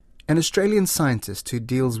An Australian scientist who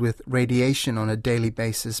deals with radiation on a daily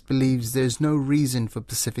basis believes there's no reason for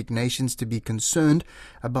Pacific nations to be concerned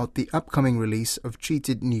about the upcoming release of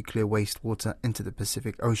treated nuclear wastewater into the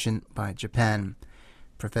Pacific Ocean by Japan.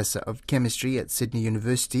 Professor of Chemistry at Sydney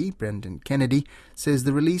University, Brendan Kennedy, says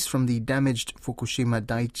the release from the damaged Fukushima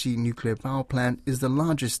Daiichi nuclear power plant is the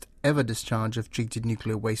largest ever discharge of treated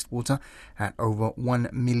nuclear wastewater at over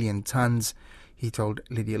 1 million tonnes. He told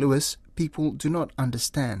Lydia Lewis, people do not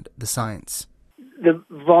understand the science. The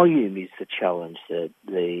volume is the challenge that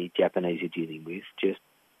the Japanese are dealing with. Just,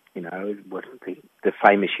 what the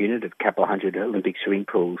famous unit of a couple of hundred Olympic swimming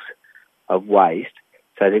pools of waste.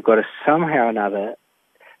 So they've got to somehow or another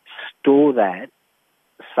store that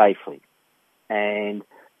safely. And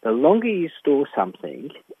the longer you store something,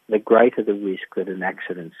 the greater the risk that an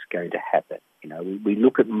accident's going to happen. We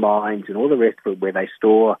look at mines and all the rest of it where they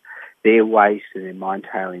store their waste and their mine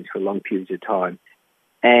tailings for long periods of time.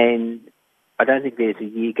 And I don't think there's a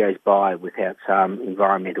year goes by without some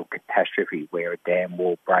environmental catastrophe where a dam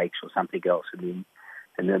wall breaks or something else and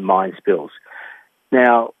the mine spills.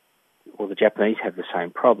 Now, the Japanese have the same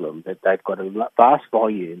problem, that they've got a vast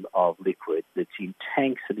volume of liquid that's in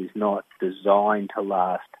tanks that is not designed to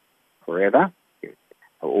last forever. It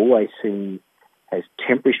always has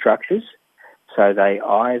temporary structures, so they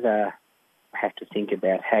either have to think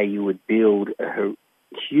about how you would build a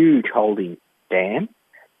huge holding dam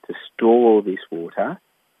to store all this water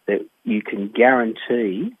that you can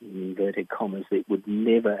guarantee, in inverted commas, that it would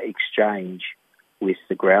never exchange with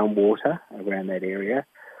the groundwater around that area,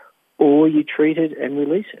 or you treat it and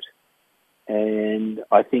release it. And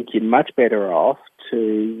I think you're much better off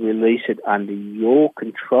to release it under your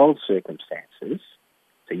controlled circumstances,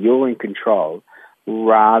 so you're in control,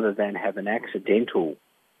 rather than have an accidental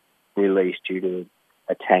release due to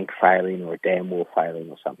a tank failing or a dam wall failing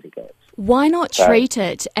or something else. Why not treat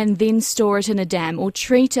it and then store it in a dam, or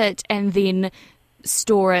treat it and then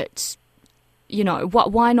store it,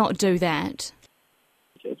 why not do that?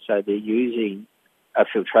 So they're using a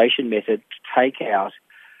filtration method to take out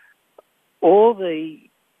all the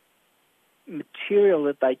material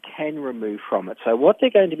that they can remove from it. So what they're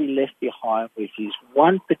going to be left behind with is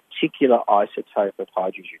one particular isotope of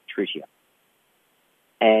hydrogen, tritium.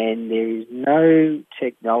 And there is no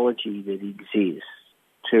technology that exists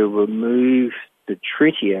to remove the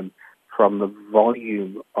tritium from the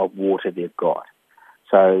volume of water they've got.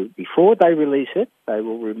 So before they release it, they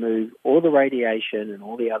will remove all the radiation and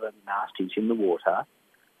all the other nasties in the water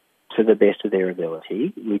to the best of their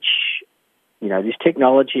ability, which, this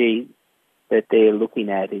technology that they're looking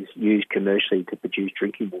at is used commercially to produce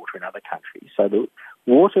drinking water in other countries. So the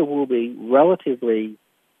water will be relatively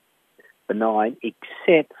benign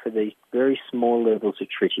except for these very small levels of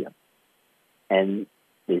tritium. And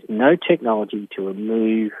there's no technology to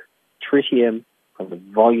remove tritium from the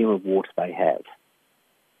volume of water they have.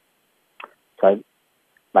 So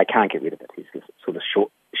they can't get rid of it, is the sort of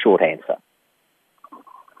short answer.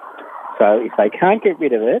 So if they can't get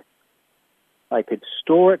rid of it, they could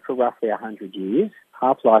store it for roughly 100 years,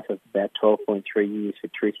 half-life of about 12.3 years for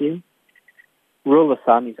tritium. Rule of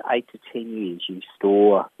thumb is 8 to 10 years you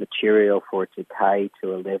store material for it to decay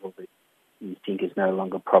to a level that you think is no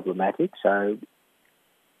longer problematic. So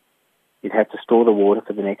you'd have to store the water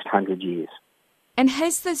for the next 100 years. And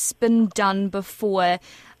has this been done before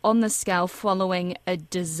on the scale following a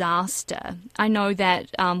disaster? I know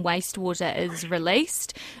that wastewater is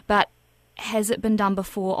released, but has it been done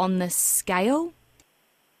before on this scale?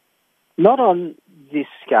 Not on this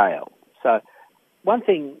scale. So one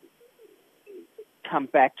thing to come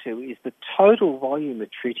back to is the total volume of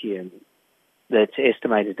tritium that's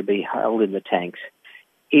estimated to be held in the tanks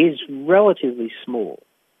is relatively small.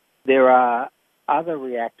 There are other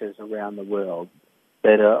reactors around the world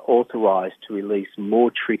that are authorised to release more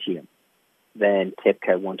tritium than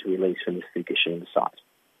TEPCO want to release from the Fukushima site.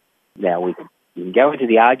 Now, we can go into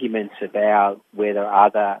the arguments about whether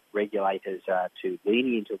other regulators are too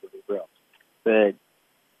lenient or whatever else, but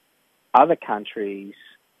other countries,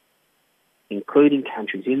 including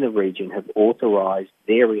countries in the region, have authorised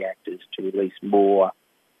their reactors to release more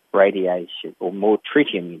radiation, or more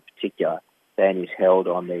tritium in particular, than is held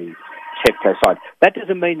on the TEPCO site. That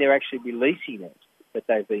doesn't mean they're actually releasing it, but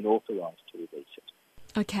they've been authorised to release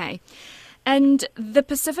it. Okay. And the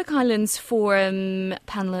Pacific Islands Forum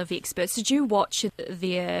panel of experts, did you watch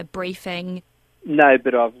their briefing? No,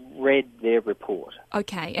 but I've read their report.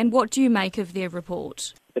 Okay. And what do you make of their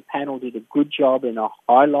report? The panel did a good job in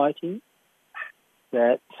highlighting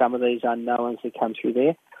that some of these unknowns that come through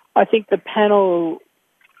there. I think the panel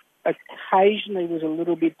occasionally was a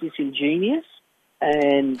little bit disingenuous.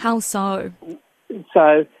 And how so?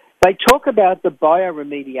 So They talk about the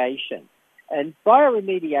bioremediation, and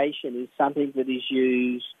bioremediation is something that is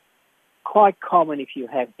used quite common if you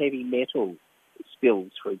have heavy metal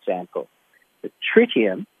spills, for example. The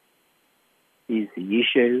tritium is the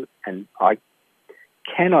issue, and I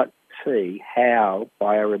cannot see how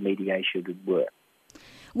bioremediation would work.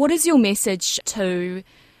 What is your message to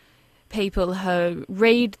people who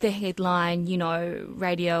read the headline,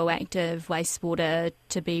 radioactive wastewater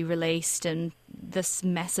to be released in this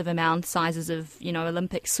massive amount, sizes of,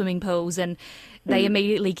 Olympic swimming pools, and they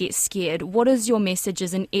immediately get scared? What is your message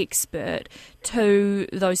as an expert to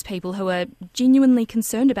those people who are genuinely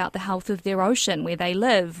concerned about the health of their ocean, where they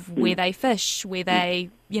live, where they fish, where they,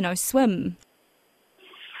 swim?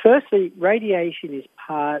 Firstly, radiation is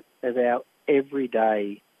part of our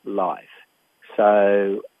everyday life.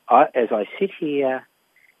 So as I sit here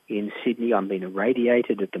in Sydney, I'm being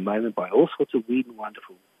irradiated at the moment by all sorts of weird and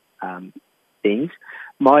wonderful things.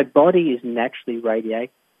 My body is naturally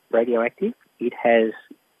radioactive. It has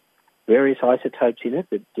various isotopes in it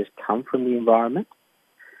that just come from the environment.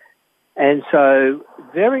 And so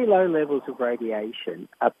very low levels of radiation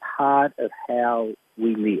are part of how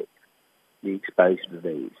we live, the exposure to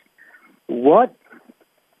these. What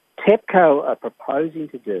TEPCO are proposing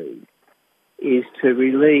to do is to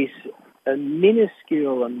release a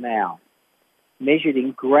minuscule amount, measured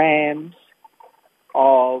in grams,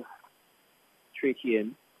 of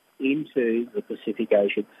tritium into the Pacific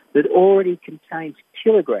Ocean that already contains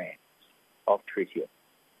kilograms of tritium.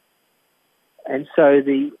 And so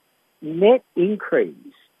the net increase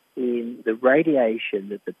in the radiation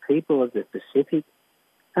that the people of the Pacific,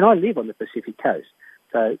 and I live on the Pacific coast,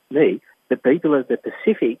 so the people of the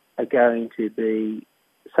Pacific are going to be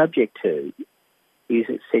subject to is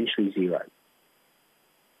essentially zero.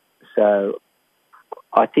 So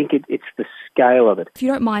I think it's the scale of it. If you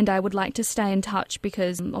don't mind, I would like to stay in touch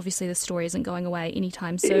because obviously the story isn't going away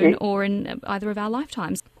anytime soon or in either of our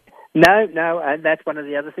lifetimes. No, and that's one of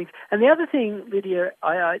the other things. And the other thing, Lydia,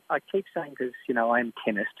 I keep saying, because, I'm a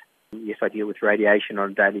chemist. Yes, I deal with radiation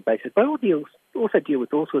on a daily basis, but I also deal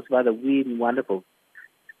with all sorts of other weird and wonderful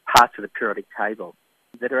parts of the periodic table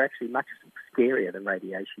that are actually much scarier than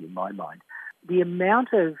radiation in my mind. The amount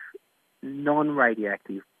of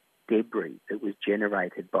non-radioactive debris that was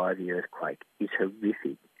generated by the earthquake is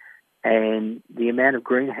horrific. And the amount of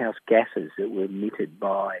greenhouse gases that were emitted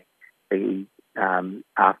by the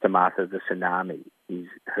aftermath of the tsunami is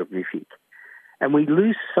horrific. And we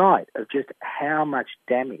lose sight of just how much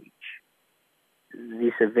damage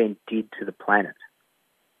this event did to the planet.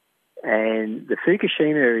 And the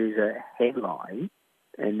Fukushima is a headline,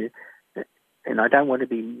 and I don't want to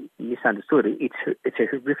be misunderstood. It's a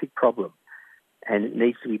horrific problem, and it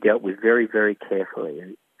needs to be dealt with very, very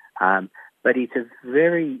carefully. But it's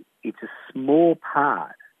a small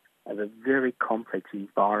part of a very complex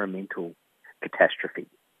environmental catastrophe.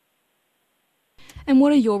 And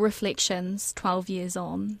what are your reflections 12 years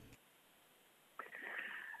on?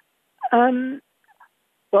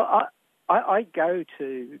 Well, I go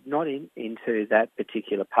to, not into that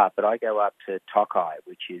particular part, but I go up to Tokai,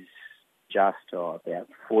 which is just about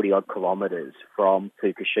 40-odd kilometres from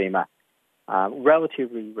Fukushima,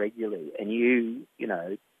 relatively regularly. And you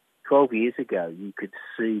know, 12 years ago, you could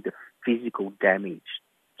see the physical damage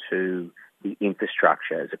to the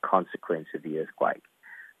infrastructure as a consequence of the earthquake.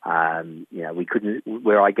 We couldn't,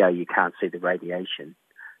 where I go, you can't see the radiation,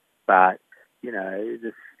 but,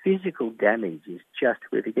 the physical damage is just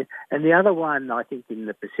horrific. And the other one, I think, in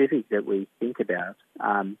the Pacific that we think about,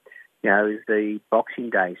 is the Boxing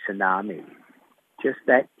Day tsunami. Just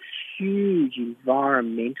that huge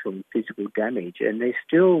environmental and physical damage. And they're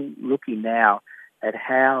still looking now at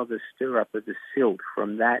how the stir-up of the silt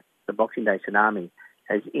from the Boxing Day tsunami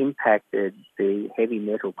has impacted the heavy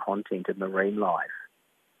metal content of marine life,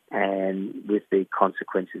 and with the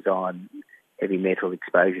consequences on heavy metal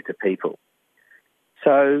exposure to people.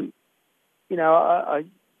 So, as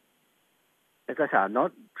I say, I'm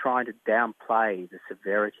not trying to downplay the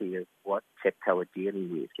severity of what TEPCO are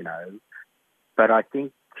dealing with, but I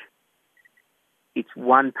think it's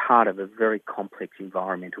one part of a very complex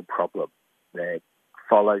environmental problem that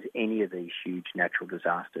follows any of these huge natural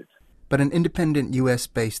disasters. But an independent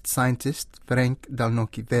US-based scientist, Frank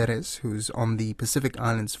Dalnoki-Veres, who's on the Pacific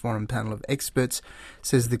Islands Forum panel of experts,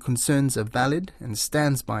 says the concerns are valid and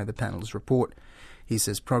stands by the panel's report. He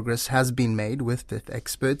says progress has been made with fifth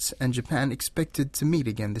experts, and Japan expected to meet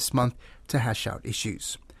again this month to hash out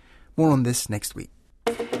issues. More on this next week.